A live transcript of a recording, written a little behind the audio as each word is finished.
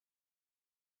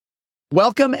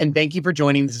Welcome and thank you for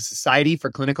joining the Society for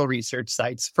Clinical Research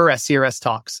Sites for SCRS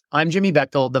Talks. I'm Jimmy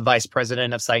Bechtel, the Vice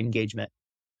President of Site Engagement.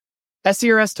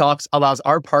 SCRS Talks allows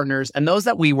our partners and those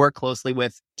that we work closely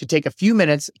with to take a few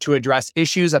minutes to address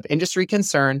issues of industry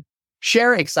concern,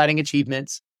 share exciting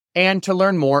achievements, and to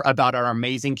learn more about our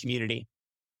amazing community.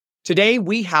 Today,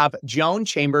 we have Joan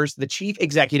Chambers, the Chief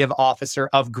Executive Officer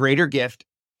of Greater Gift,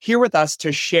 here with us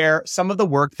to share some of the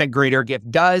work that Greater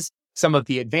Gift does, some of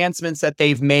the advancements that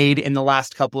they've made in the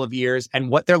last couple of years, and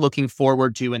what they're looking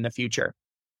forward to in the future.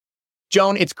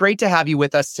 Joan, it's great to have you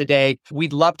with us today.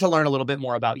 We'd love to learn a little bit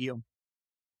more about you.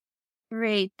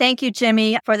 Great. Thank you,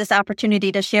 Jimmy, for this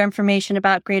opportunity to share information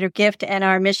about Greater Gift and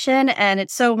our mission. And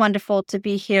it's so wonderful to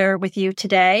be here with you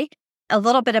today. A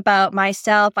little bit about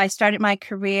myself. I started my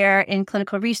career in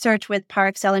clinical research with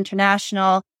Parexel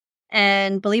International.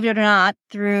 And believe it or not,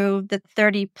 through the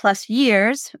 30 plus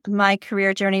years, my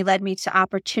career journey led me to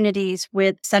opportunities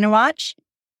with CenterWatch,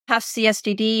 Tufts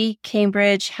CSDD,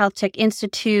 Cambridge Health Tech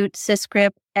Institute,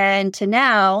 SysGrip, and to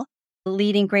now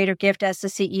leading Greater Gift as the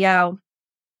CEO.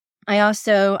 I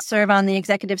also serve on the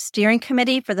Executive Steering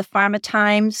Committee for the Pharma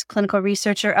Times Clinical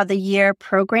Researcher of the Year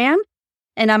program.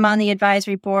 And I'm on the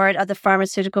advisory board of the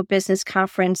Pharmaceutical Business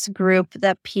Conference Group,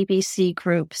 the PBC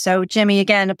Group. So, Jimmy,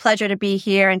 again, a pleasure to be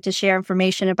here and to share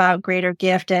information about Greater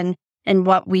Gift and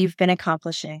what we've been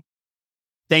accomplishing.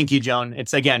 Thank you, Joan.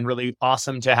 It's, again, really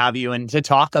awesome to have you and to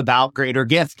talk about Greater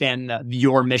Gift and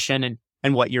your mission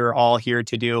and what you're all here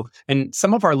to do. And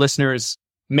some of our listeners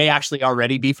may actually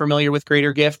already be familiar with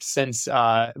Greater Gift since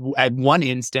at one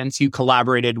instance, you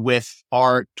collaborated with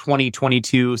our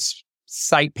 2022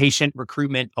 Site Patient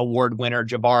Recruitment Award winner,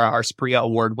 Javara, our SPRIA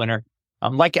Award winner.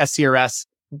 Like SCRS,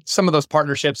 some of those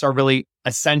partnerships are really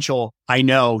essential, I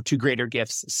know, to Greater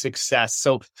Gift's success.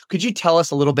 So could you tell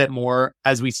us a little bit more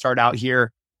as we start out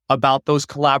here about those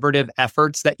collaborative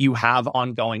efforts that you have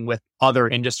ongoing with other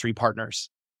industry partners?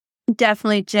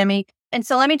 Definitely, Jimmy. And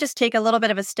so let me just take a little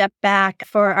bit of a step back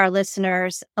for our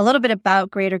listeners, a little bit about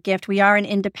Greater Gift. We are an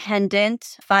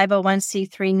independent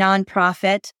 501c3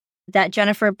 nonprofit that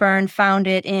Jennifer Byrne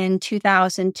founded in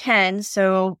 2010.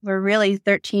 So we're really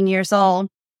 13 years old.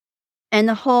 And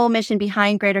the whole mission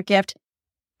behind Greater Gift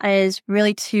is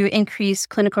really to increase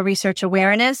clinical research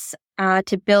awareness,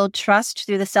 to build trust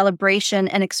through the celebration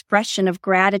and expression of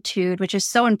gratitude, which is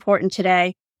so important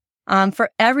today for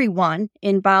everyone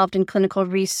involved in clinical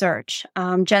research.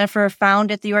 Jennifer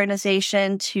founded the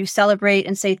organization to celebrate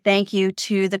and say thank you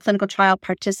to the clinical trial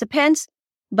participants.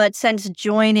 But since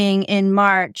joining in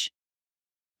March,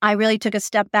 I really took a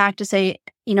step back to say,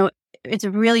 it's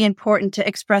really important to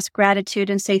express gratitude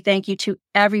and say thank you to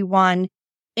everyone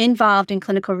involved in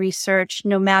clinical research,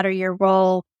 no matter your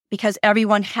role, because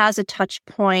everyone has a touch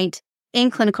point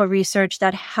in clinical research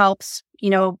that helps,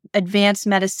 advance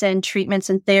medicine, treatments,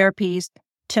 and therapies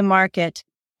to market.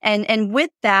 And with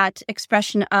that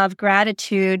expression of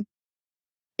gratitude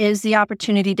is the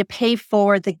opportunity to pay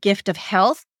forward the gift of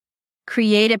health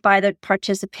created by the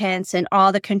participants and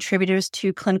all the contributors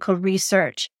to clinical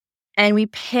research. And we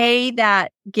pay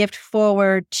that gift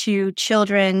forward to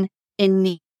children in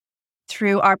need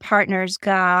through our partners,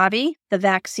 Gavi, the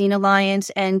Vaccine Alliance,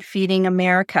 and Feeding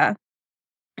America.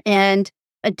 And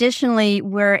additionally,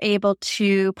 we're able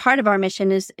to, part of our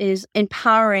mission is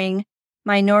empowering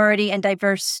minority and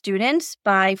diverse students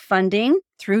by funding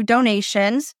through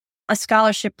donations a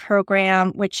scholarship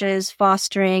program, which is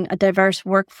fostering a diverse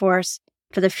workforce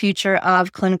for the future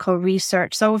of clinical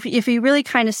research. So if you really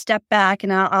kind of step back,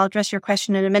 and I'll address your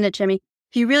question in a minute, Jimmy,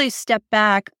 if you really step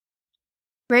back,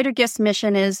 Greater Gift's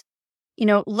mission is,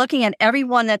 looking at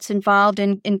everyone that's involved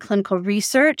in clinical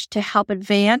research to help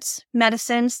advance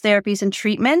medicines, therapies, and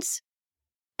treatments.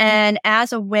 And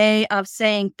as a way of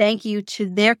saying thank you to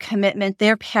their commitment,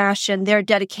 their passion, their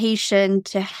dedication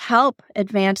to help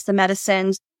advance the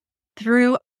medicines,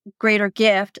 through Greater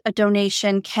Gift, a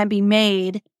donation can be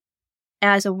made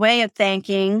as a way of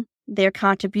thanking their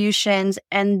contributions,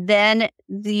 and then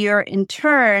you're in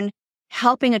turn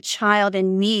helping a child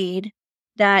in need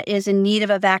that is in need of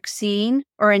a vaccine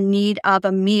or in need of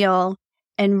a meal.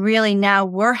 And really now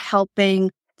we're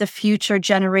helping the future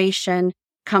generation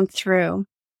come through.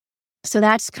 So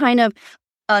that's kind of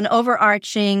an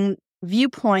overarching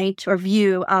viewpoint or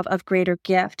view of Greater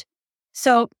Gift.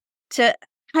 So to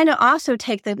kind of also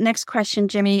take the next question,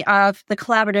 Jimmy, of the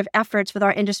collaborative efforts with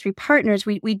our industry partners,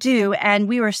 we do. And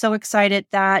we were so excited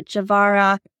that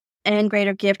Javara and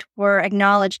Greater Gift were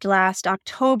acknowledged last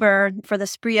October for the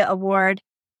SPRIA Award.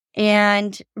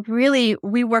 And really,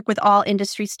 we work with all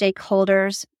industry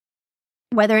stakeholders,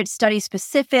 whether it's study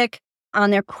specific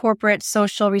on their corporate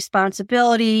social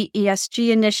responsibility, ESG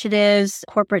initiatives,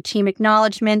 corporate team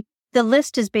acknowledgement. The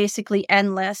list is basically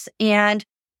endless. And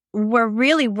we're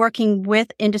really working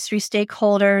with industry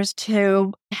stakeholders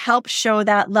to help show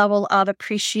that level of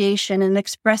appreciation and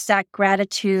express that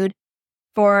gratitude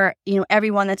for,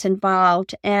 everyone that's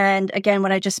involved. And again,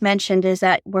 what I just mentioned is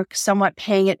that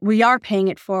we are paying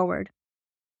it forward.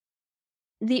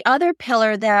 The other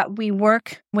pillar that we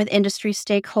work with industry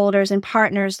stakeholders and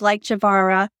partners like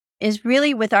Javara is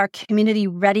really with our community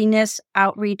readiness,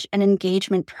 outreach, and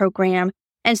engagement program.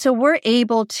 And so we're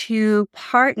able to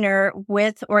partner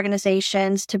with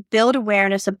organizations to build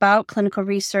awareness about clinical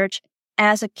research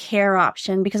as a care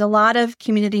option, because a lot of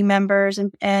community members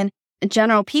and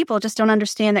general people just don't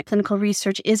understand that clinical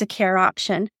research is a care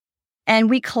option. And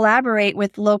we collaborate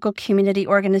with local community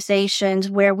organizations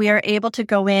where we are able to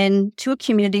go in to a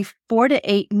community 4 to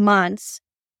 8 months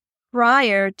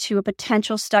prior to a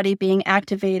potential study being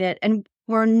activated. And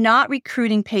we're not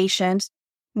recruiting patients.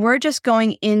 We're just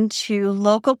going into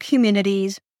local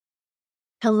communities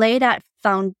to lay that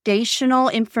foundational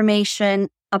information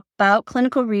about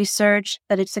clinical research,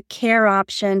 that it's a care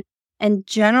option, and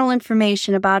general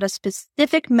information about a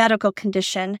specific medical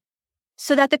condition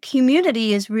so that the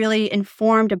community is really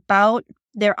informed about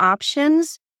their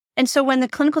options. And so when the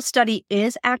clinical study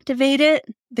is activated,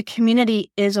 the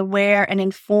community is aware and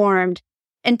informed.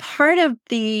 And part of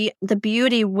the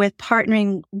beauty with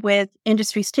partnering with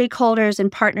industry stakeholders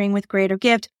and partnering with Greater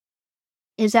Gift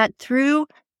is that through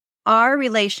our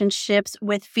relationships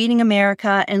with Feeding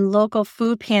America and local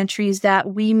food pantries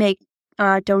that we make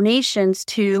donations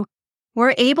to,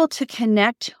 we're able to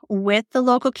connect with the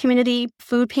local community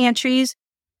food pantries,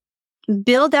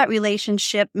 build that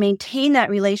relationship, maintain that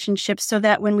relationship so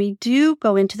that when we do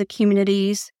go into the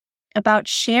communities about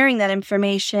sharing that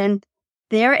information,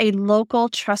 they're a local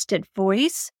trusted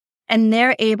voice and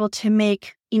they're able to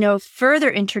make, further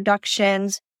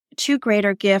introductions to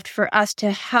Greater Gift for us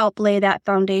to help lay that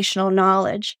foundational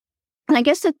knowledge. And I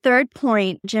guess the third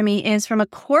point, Jimmy, is from a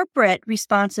corporate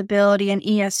responsibility and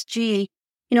ESG.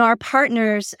 Our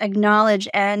partners acknowledge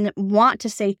and want to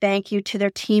say thank you to their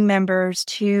team members,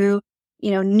 to,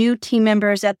 new team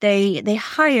members that they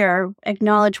hire,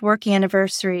 acknowledge work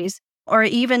anniversaries, or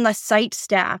even the site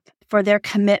staff for their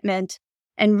commitment.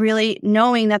 And really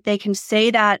knowing that they can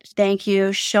say that thank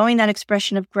you, showing that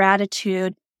expression of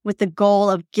gratitude with the goal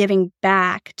of giving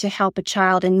back to help a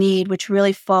child in need, which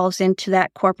really falls into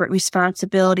that corporate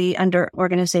responsibility under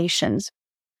organizations.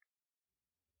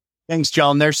 Thanks,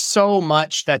 Joan. There's so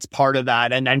much that's part of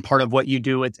that and part of what you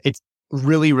do. It's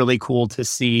really, really cool to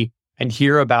see and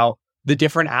hear about the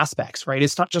different aspects, right?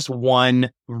 It's not just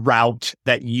one route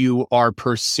that you are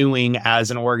pursuing as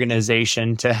an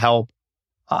organization to help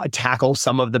tackle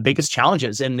some of the biggest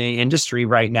challenges in the industry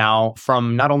right now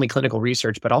from not only clinical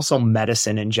research, but also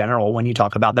medicine in general when you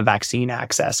talk about the vaccine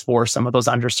access for some of those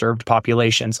underserved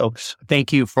populations. So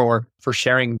thank you for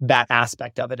sharing that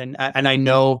aspect of it. And I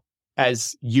know,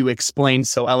 as you explained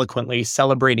so eloquently,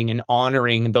 celebrating and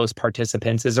honoring those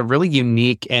participants is a really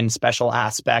unique and special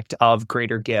aspect of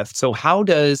Greater Gift. So how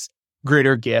does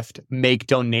Greater Gift make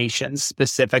donations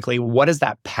specifically? What is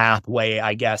that pathway,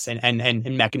 I guess,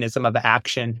 and mechanism of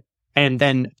action? And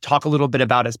then talk a little bit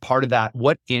about, as part of that,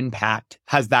 what impact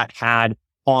has that had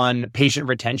on patient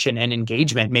retention and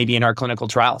engagement, maybe in our clinical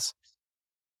trials?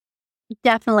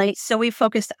 Definitely. So we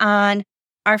focused on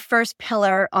our first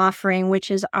pillar offering,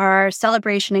 which is our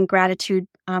Celebration and Gratitude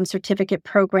Certificate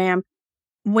program,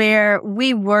 where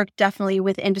we work definitely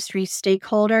with industry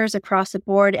stakeholders across the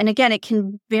board. And again, it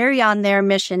can vary on their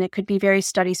mission. It could be very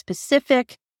study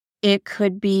specific. It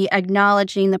could be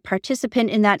acknowledging the participant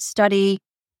in that study.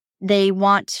 They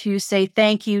want to say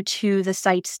thank you to the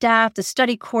site staff, the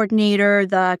study coordinator,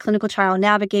 the clinical trial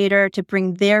navigator, to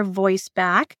bring their voice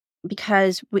back,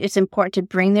 because it's important to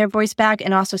bring their voice back,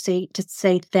 and also say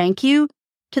thank you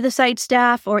to the site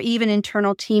staff or even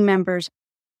internal team members.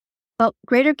 But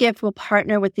Greater Gift will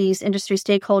partner with these industry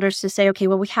stakeholders to say, okay,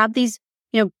 well, we have these,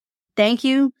 thank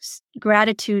you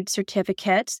gratitude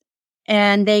certificates,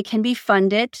 and they can be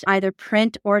funded either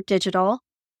print or digital.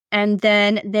 And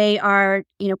then they are,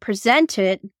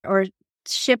 presented or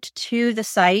shipped to the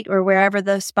site or wherever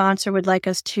the sponsor would like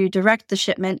us to direct the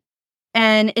shipment.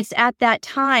 And it's at that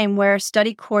time where a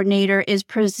study coordinator is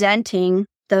presenting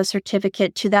the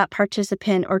certificate to that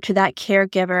participant or to that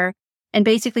caregiver and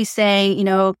basically saying,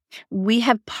 we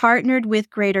have partnered with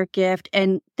Greater Gift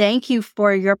and thank you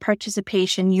for your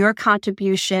participation, your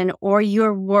contribution, or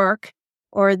your work,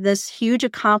 or this huge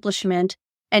accomplishment.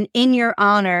 And in your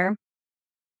honor,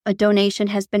 a donation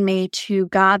has been made to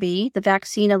Gavi, the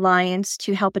Vaccine Alliance,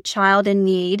 to help a child in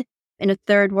need in a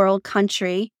third world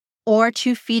country, or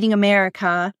to Feeding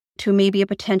America, to maybe a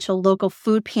potential local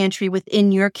food pantry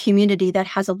within your community that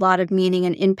has a lot of meaning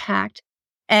and impact.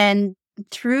 And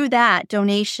through that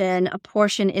donation, a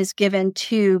portion is given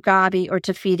to Gavi or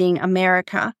to Feeding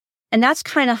America. And that's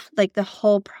kind of like the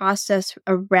whole process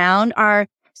around our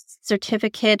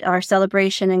certificate, our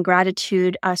celebration and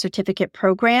gratitude certificate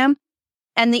program.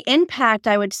 And the impact,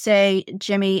 I would say,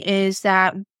 Jimmy, is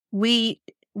that we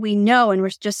know, and we're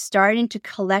just starting to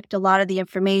collect a lot of the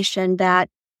information, that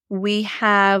we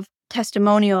have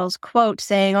testimonials, quotes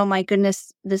saying, "Oh my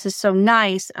goodness, this is so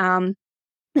nice.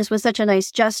 This was such a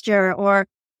nice gesture," or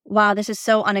 "Wow, this is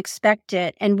so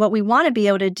unexpected." And what we want to be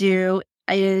able to do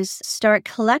is start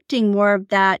collecting more of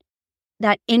that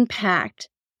impact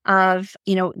of,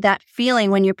 that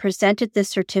feeling when you're presented this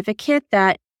certificate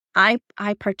that I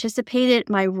participated,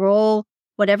 my role,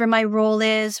 whatever my role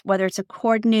is, whether it's a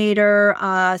coordinator,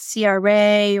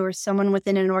 CRA, or someone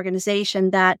within an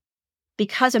organization, that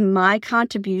because of my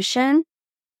contribution,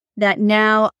 that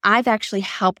now I've actually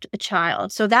helped a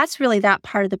child. So that's really that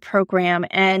part of the program.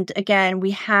 And again,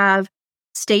 we have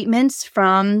statements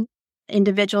from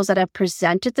individuals that have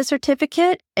presented the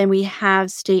certificate, and we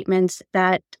have statements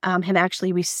that have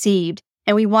actually received.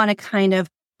 And we want to kind of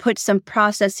put some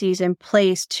processes in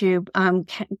place to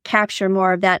capture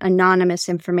more of that anonymous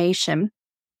information.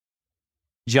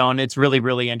 Joan, it's really,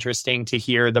 really interesting to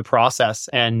hear the process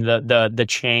and the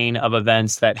chain of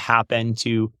events that happen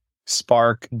to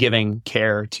spark giving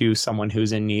care to someone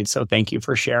who's in need. So thank you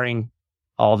for sharing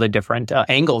all the different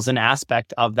angles and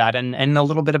aspect of that, and a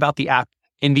little bit about the app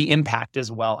and the impact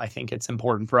as well. I think it's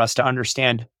important for us to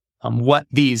understand what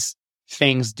these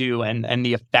things do and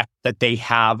the effect that they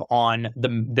have on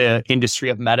the industry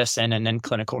of medicine and then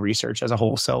clinical research as a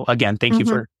whole. So again, thank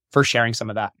you for sharing some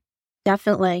of that.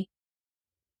 Definitely.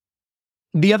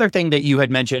 The other thing that you had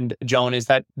mentioned, Joan, is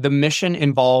that the mission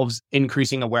involves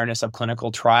increasing awareness of clinical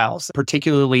trials,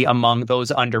 particularly among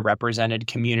those underrepresented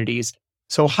communities.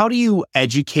 So how do you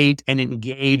educate and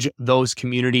engage those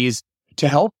communities to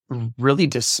help really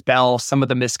dispel some of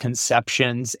the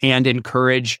misconceptions and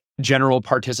encourage general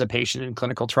participation in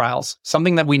clinical trials?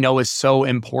 Something that we know is so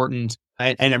important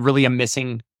and really a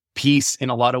missing piece in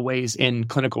a lot of ways in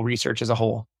clinical research as a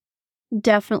whole.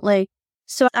 Definitely.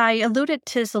 So I alluded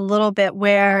to this a little bit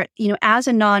where, as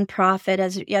a nonprofit,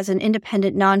 as an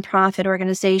independent nonprofit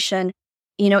organization,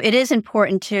 it is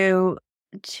important to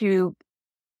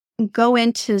go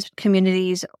into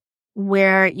communities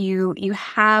where you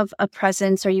have a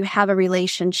presence or you have a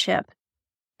relationship.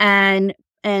 And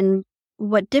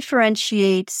what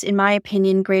differentiates, in my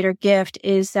opinion, Greater Gift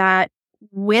is that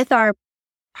with our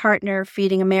partner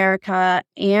Feeding America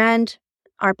and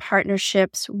our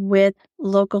partnerships with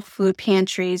local food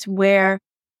pantries, where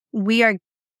we are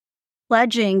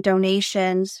pledging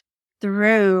donations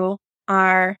through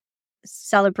our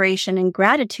celebration and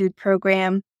gratitude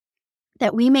program,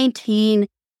 that we maintain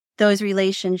those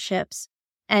relationships.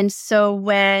 And so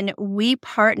when we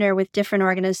partner with different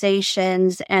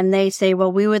organizations and they say,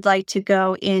 well, we would like to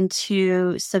go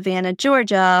into Savannah,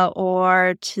 Georgia,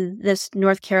 or to this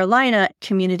North Carolina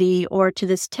community, or to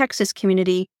this Texas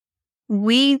community,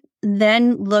 we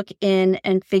then look in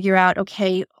and figure out,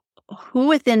 okay, who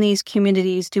within these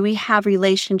communities do we have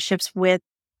relationships with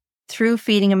through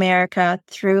Feeding America,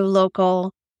 through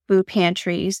local food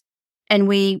pantries? And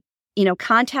we,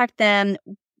 contact them.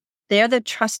 They're the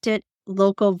trusted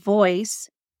local voice,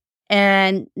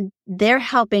 and they're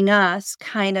helping us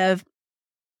kind of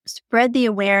spread the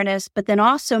awareness, but then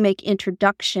also make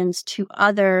introductions to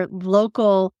other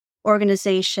local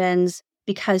organizations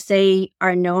because they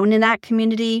are known in that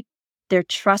community. They're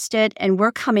trusted, and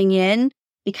we're coming in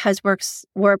because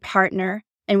we're a partner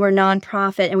and we're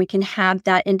nonprofit, and we can have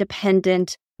that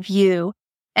independent view.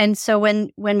 And so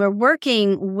when we're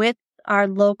working with our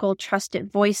local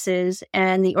trusted voices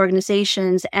and the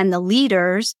organizations and the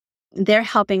leaders, they're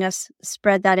helping us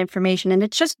spread that information. And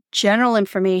it's just general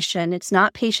information. It's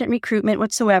not patient recruitment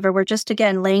whatsoever. We're just,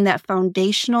 again, laying that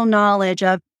foundational knowledge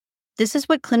of this is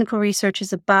what clinical research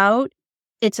is about.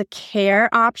 It's a care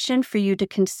option for you to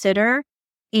consider.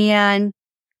 And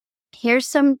here's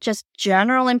some just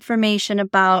general information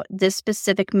about this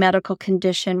specific medical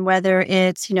condition, whether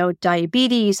it's,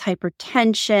 diabetes,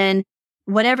 hypertension,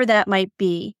 whatever that might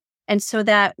be. And so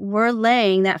that we're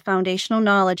laying that foundational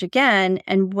knowledge again.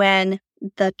 And when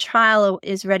the trial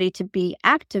is ready to be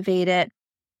activated,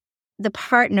 the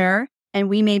partner, and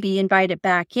we may be invited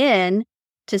back in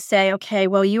to say, okay,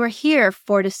 well, you were here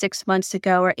 4 to 6 months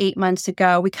ago or 8 months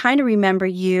ago. We kind of remember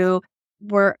you.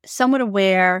 We're somewhat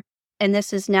aware, and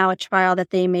this is now a trial that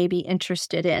they may be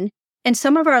interested in. And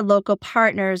some of our local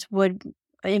partners would,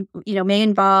 may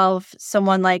involve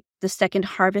someone like the Second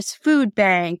Harvest Food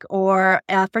Bank or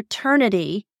a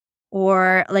fraternity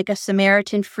or like a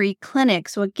Samaritan Free Clinic.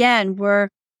 So again, we're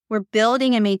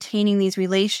building and maintaining these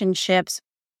relationships.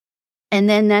 And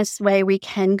then this way we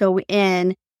can go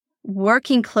in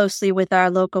working closely with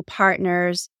our local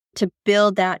partners to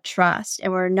build that trust.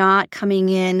 And we're not coming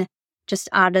in just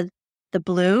out of the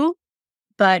blue,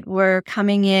 but we're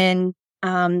coming in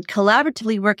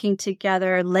collaboratively working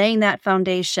together, laying that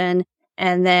foundation,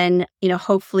 and then,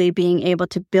 hopefully being able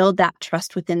to build that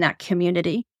trust within that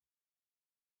community.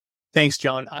 Thanks,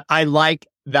 Joan. I like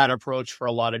that approach for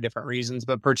a lot of different reasons,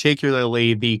 but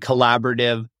particularly the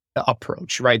collaborative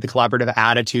approach, right? The collaborative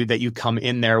attitude that you come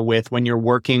in there with when you're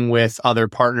working with other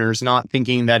partners, not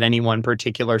thinking that any one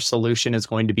particular solution is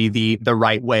going to be the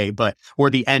right way, or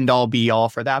the end all be all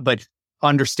for that, but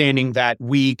understanding that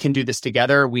we can do this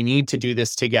together. We need to do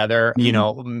this together.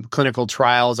 Mm-hmm. Clinical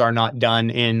trials are not done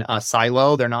in a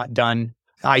silo. They're not done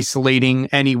isolating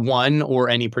any one or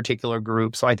any particular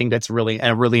group. So I think that's really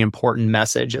a really important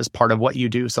message as part of what you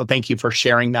do. So thank you for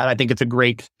sharing that. I think it's a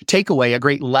great takeaway, a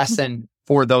great lesson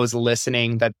for those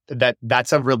listening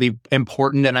that's a really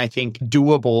important and I think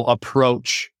doable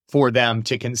approach for them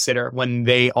to consider when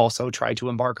they also try to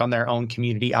embark on their own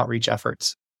community outreach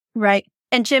efforts. Right.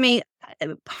 And Jimmy,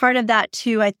 part of that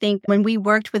too, I think when we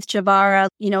worked with Javara,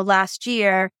 last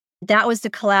year, that was the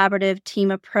collaborative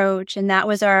team approach. And that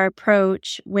was our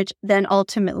approach, which then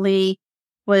ultimately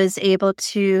was able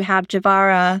to have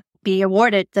Javara be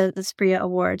awarded the SPRIA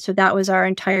award. So that was our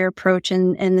entire approach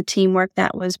and the teamwork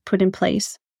that was put in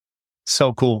place.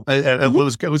 So cool. It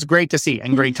was great to see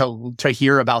and great to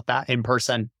hear about that in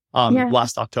person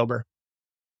last October.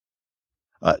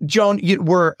 Joan,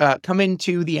 we're coming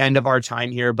to the end of our time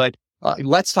here, but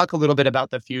let's talk a little bit about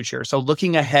the future. So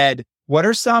looking ahead, what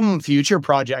are some future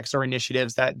projects or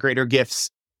initiatives that Greater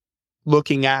Gifts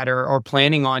looking at or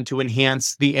planning on to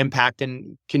enhance the impact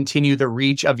and continue the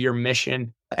reach of your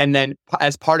mission? And then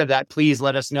as part of that, please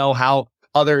let us know how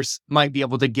others might be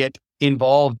able to get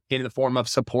involved in the form of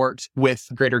support with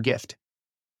Greater Gift.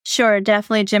 Sure,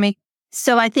 definitely, Jimmy.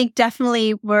 So I think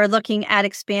definitely we're looking at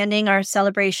expanding our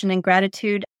celebration and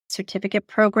gratitude certificate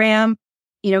program,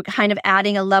 kind of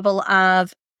adding a level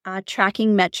of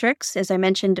tracking metrics, as I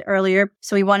mentioned earlier.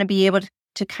 So we want to be able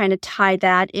to kind of tie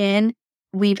that in.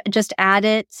 We've just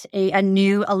added a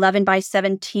new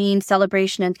 11x17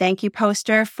 celebration and thank you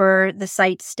poster for the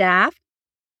site staff,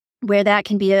 where that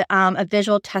can be a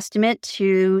visual testament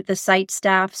to the site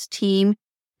staff's team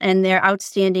and their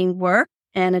outstanding work.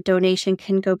 And a donation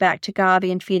can go back to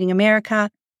Gavi and Feeding America.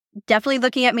 Definitely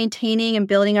looking at maintaining and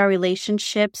building our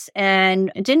relationships.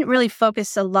 And it didn't really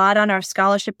focus a lot on our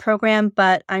scholarship program,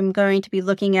 but I'm going to be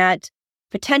looking at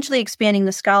potentially expanding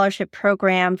the scholarship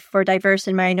program for diverse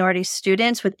and minority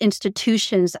students with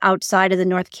institutions outside of the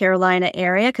North Carolina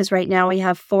area, because right now we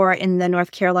have 4 in the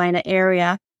North Carolina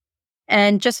area.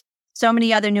 And just so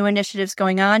many other new initiatives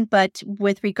going on. But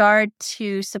with regard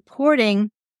to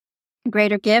supporting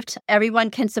Greater Gift, everyone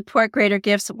can support Greater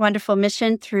Gift's wonderful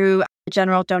mission through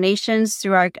general donations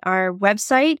through our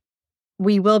website.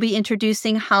 We will be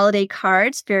introducing holiday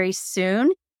cards very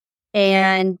soon,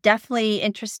 and definitely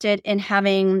interested in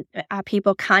having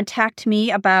people contact me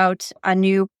about a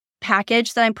new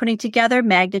package that I'm putting together,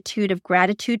 Magnitude of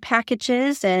Gratitude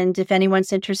packages, and if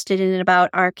anyone's interested in it,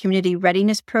 about our community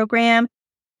readiness program.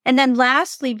 And then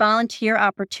lastly, volunteer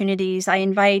opportunities. I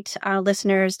invite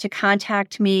listeners to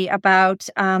contact me about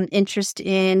interest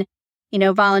in,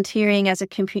 volunteering as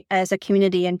a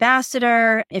community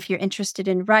ambassador, if you're interested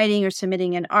in writing or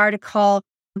submitting an article,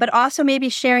 but also maybe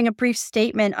sharing a brief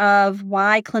statement of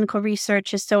why clinical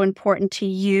research is so important to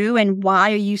you and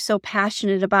why are you so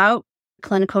passionate about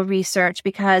clinical research,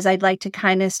 because I'd like to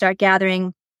kind of start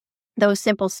gathering those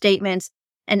simple statements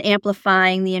and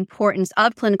amplifying the importance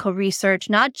of clinical research,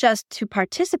 not just to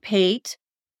participate,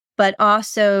 but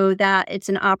also that it's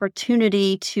an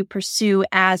opportunity to pursue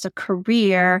as a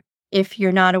career if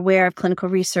you're not aware of clinical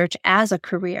research as a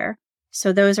career.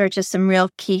 So those are just some real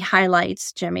key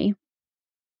highlights, Jimmy.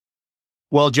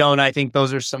 Well, Joan, I think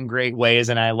those are some great ways.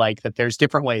 And I like that there's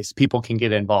different ways people can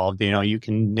get involved. You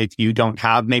can, if you don't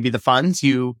have maybe the funds,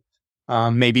 you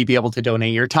maybe be able to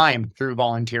donate your time through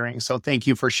volunteering. So thank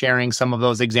you for sharing some of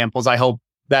those examples. I hope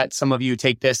that some of you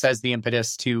take this as the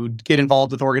impetus to get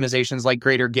involved with organizations like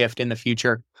Greater Gift in the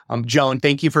future. Joan,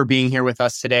 thank you for being here with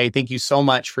us today. Thank you so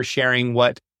much for sharing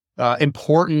what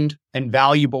important and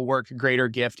valuable work Greater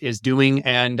Gift is doing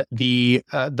and the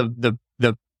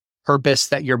purpose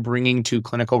that you're bringing to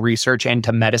clinical research and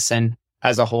to medicine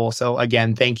as a whole. So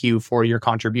again, thank you for your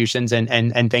contributions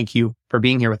and thank you for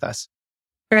being here with us.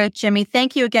 Great, Jimmy.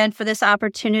 Thank you again for this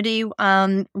opportunity.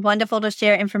 Wonderful to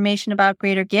share information about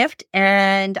Greater Gift.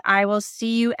 And I will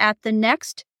see you at the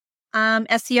next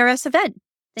SCRS event.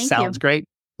 Thank you. Sounds great.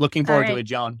 Looking forward to it,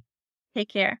 Joan. Take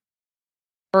care.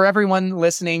 For everyone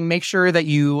listening, make sure that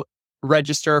you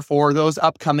register for those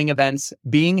upcoming events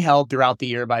being held throughout the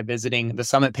year by visiting the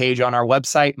summit page on our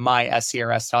website,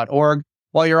 myscrs.org.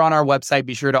 While you're on our website,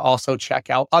 be sure to also check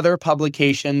out other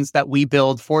publications that we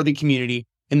build for the community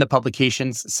in the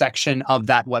publications section of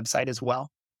that website as well.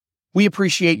 We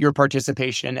appreciate your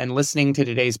participation and listening to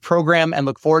today's program and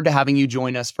look forward to having you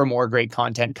join us for more great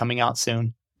content coming out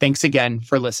soon. Thanks again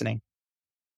for listening.